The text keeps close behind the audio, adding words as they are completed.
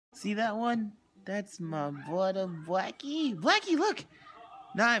See that one? That's my brother Blackie. Blackie, look!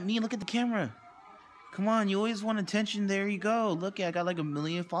 Not me, look at the camera. Come on, you always want attention. There you go. Look, I got like 1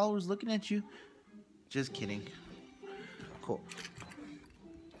 million followers looking at you. Just kidding. Cool.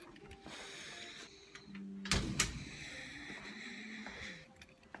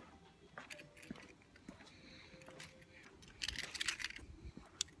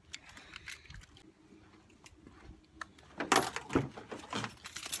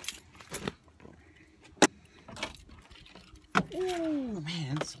 Ooh,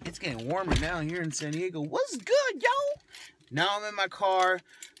 man, it's getting warmer now here in San Diego. What's good, yo? Now I'm in my car,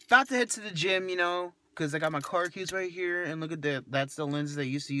 about to head to the gym, you know, because I got my car keys right here. And look at that. That's the lens that I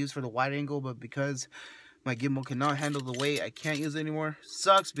used to use for the wide angle, but because my gimbal cannot handle the weight, I can't use it anymore.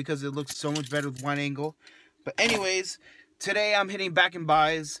 Sucks because it looks so much better with wide angle. But anyways, today I'm hitting back and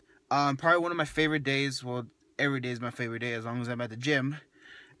buys. Probably one of my favorite days. Well, every day is my favorite day as long as I'm at the gym.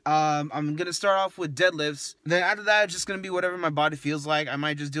 I'm gonna start off with deadlifts. Then after that, it's just gonna be whatever my body feels like. I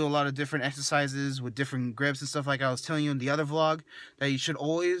might just do a lot of different exercises with different grips and stuff, like I was telling you in the other vlog, that you should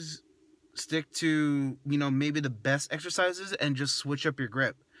always stick to, you know, maybe the best exercises and just switch up your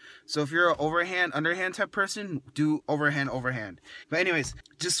grip. So if you're an overhand, underhand type person, do overhand, overhand. But anyways,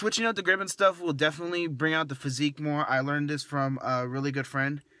 just switching out the grip and stuff will definitely bring out the physique more. I learned this from a really good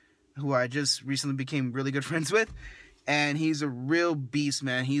friend who I just recently became really good friends with. And he's a real beast,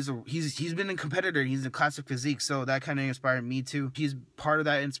 man. He's been a competitor. He's in classic physique, so that kind of inspired me too. He's part of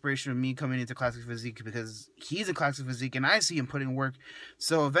that inspiration of me coming into classic physique because he's in classic physique and I see him putting work.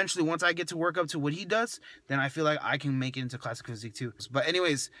 So eventually, once I get to work up to what he does, then I feel like I can make it into classic physique too. But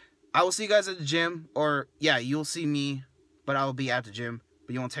anyways, I will see you guys at the gym, or yeah, you'll see me, but I will be at the gym,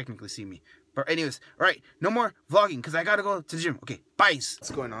 but you won't technically see me. But anyways, all right, no more vlogging because I gotta go to the gym. Okay, bye.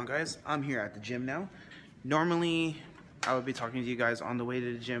 What's going on, guys? I'm here at the gym now. Normally, I would be talking to you guys on the way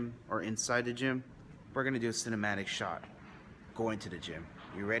to the gym or inside the gym. We're gonna do a cinematic shot going to the gym.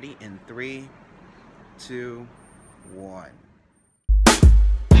 You ready? In 3, 2, 1.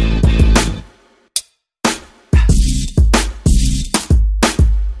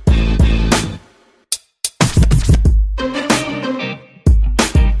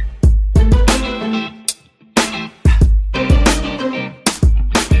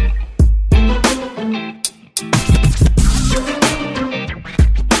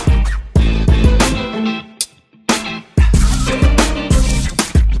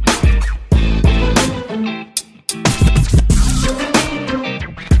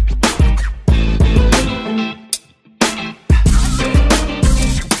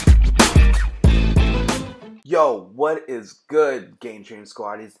 Yo, what is good, Game Train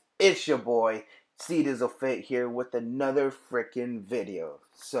Squaddies? It's your boy, CDizzleFit here with another freaking video.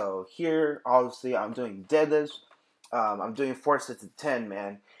 So here, obviously, I'm doing deadlifts. I'm doing 4 sets of 10,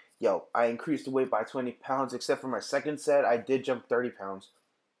 man. Yo, I increased the weight by 20 pounds, except for my second set. I did jump 30 pounds.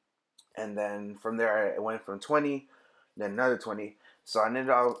 And then from there, I went from 20, then another 20. So I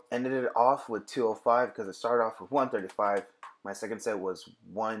ended it off with 205 because it started off with 135. My second set was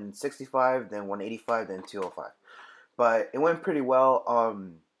 165, then 185, then 205. But it went pretty well.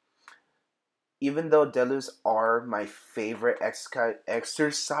 Even though deadlifts are my favorite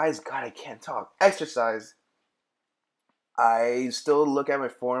exercise, God, I can't talk. Exercise, I still look at my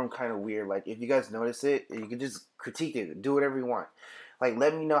form kind of weird. Like, if you guys notice it, you can just critique it. Do whatever you want. Like,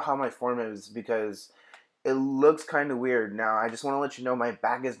 let me know how my form is because it looks kind of weird. Now, I just want to let you know my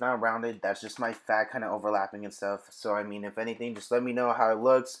back is not rounded. That's just my fat kind of overlapping and stuff. So, I mean, if anything, just let me know how it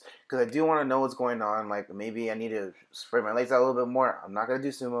looks. Because I do want to know what's going on. Like, maybe I need to spread my legs out a little bit more. I'm not going to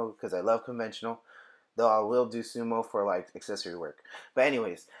do sumo because I love conventional. Though I will do sumo for, like, accessory work. But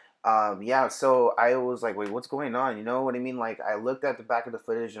anyways, yeah, so I was like, wait, what's going on? You know what I mean? Like, I looked at the back of the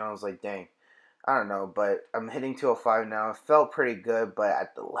footage and I was like, dang. I don't know, but I'm hitting 205 now. It felt pretty good, but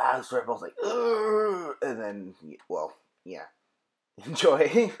at the last rep, I was like, ugh! And then, well, yeah.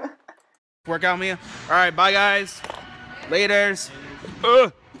 Enjoy. Workout me. All right, bye, guys. Laters.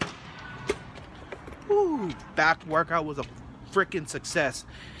 Woo. Back workout was a freaking success.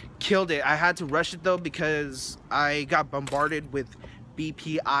 Killed it. I had to rush it, though, because I got bombarded with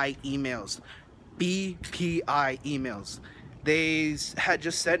BPI emails. BPI emails. They had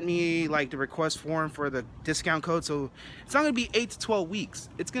just sent me like the request form for the discount code, so it's not gonna be 8 to 12 weeks.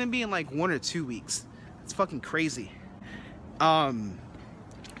 It's gonna be in like 1 or 2 weeks. It's fucking crazy. I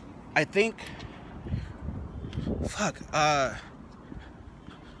think, fuck, what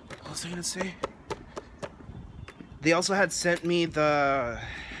was I gonna say? They also had sent me the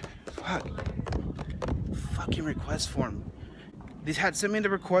fucking request form. They had sent me the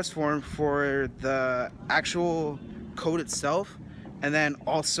request form for the actual code itself, and then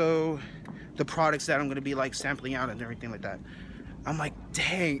also the products that I'm gonna be like sampling out and everything like that. I'm like,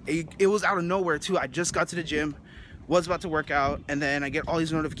 dang, it was out of nowhere too. I just got to the gym, was about to work out, and then I get all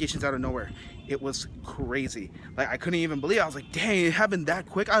these notifications out of nowhere. It was crazy. Like, I couldn't even believe it. I was like, dang, it happened that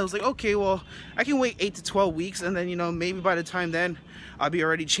quick. I was like, okay, well, I can wait 8 to 12 weeks, and then, you know, maybe by the time then I'll be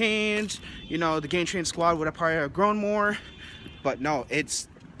already changed. You know, the Game Train squad would have probably grown more. But no, it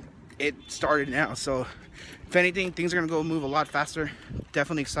started now. So if anything, things are gonna go move a lot faster.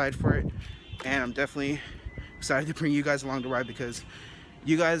 Definitely excited for it, and I'm definitely excited to bring you guys along the ride, because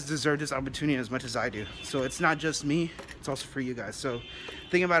you guys deserve this opportunity as much as I do. So it's not just me, it's also for you guys. So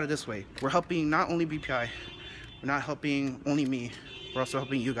think about it this way: we're helping not only BPI, we're not helping only me, we're also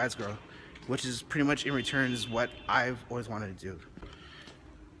helping you guys grow, which is pretty much in return is what I've always wanted to do.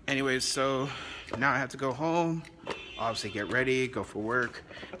 Anyways, so now I have to go home, obviously get ready, go for work.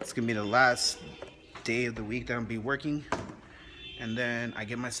 It's gonna be the last day of the week that I'm gonna be working, and then I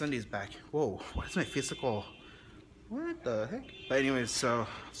get my Sundays back. Whoa, why does my face look all, what the heck? But anyways, so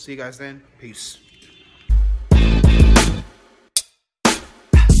see you guys then. Peace.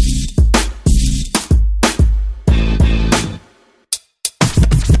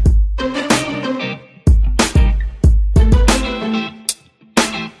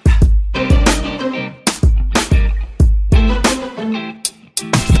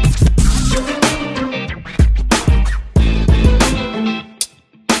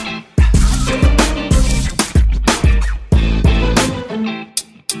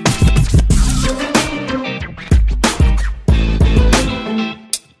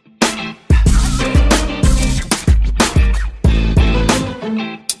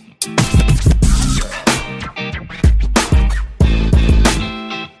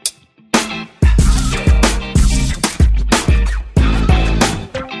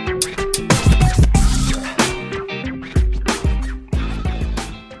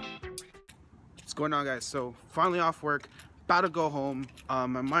 What's going on, guys? So finally off work, about to go home. My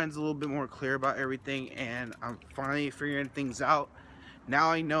mind's a little bit more clear about everything, and I'm finally figuring things out.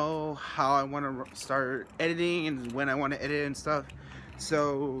 Now I know how I want to start editing and when I want to edit and stuff.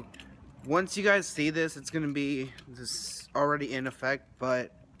 So once you guys see this, it's gonna be this already in effect,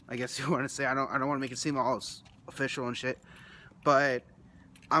 but I guess you want to say, I don't want to make it seem all official and shit, but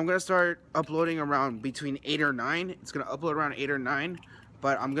I'm gonna start uploading around between 8 or 9. It's gonna upload around 8 or 9,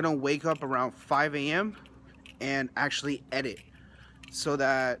 but I'm gonna wake up around 5 a.m. and actually edit, so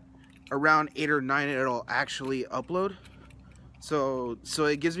that around 8 or 9 it'll actually upload. So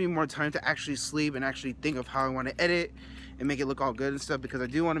it gives me more time to actually sleep and actually think of how I want to edit and make it look all good and stuff, because I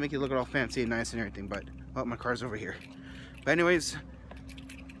do want to make it look all fancy and nice and everything. But oh, my car's over here. But anyways,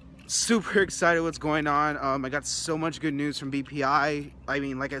 super excited what's going on. I got so much good news from BPI. I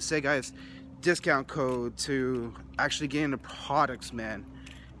mean, like I said, guys, discount code to actually get into products, man.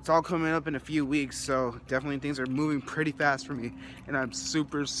 It's all coming up in a few weeks, so definitely things are moving pretty fast for me, and I'm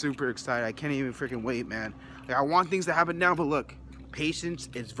super excited. I can't even freaking wait, man. Like, I want things to happen now, but look, patience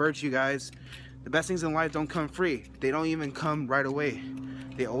is virtue, guys. The best things in life don't come free. They don't even come right away.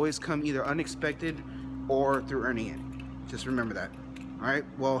 They always come either unexpected or through earning it. Just remember that. All right,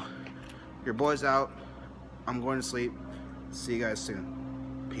 well, your boy's out. I'm going to sleep. See you guys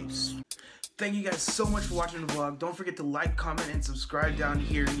soon. Peace. Thank you guys so much for watching the vlog. Don't forget to like, comment, and subscribe down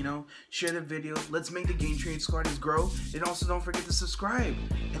here, you know. Share the video. Let's make the Game Train Squadrons grow. And also don't forget to subscribe.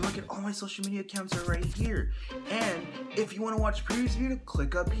 And look at all my social media accounts are right here. And if you want to watch previous video,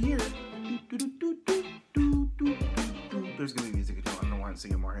 click up here. There's going to be music. I don't know why I'm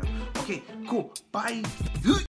singing more here. Okay, cool. Bye.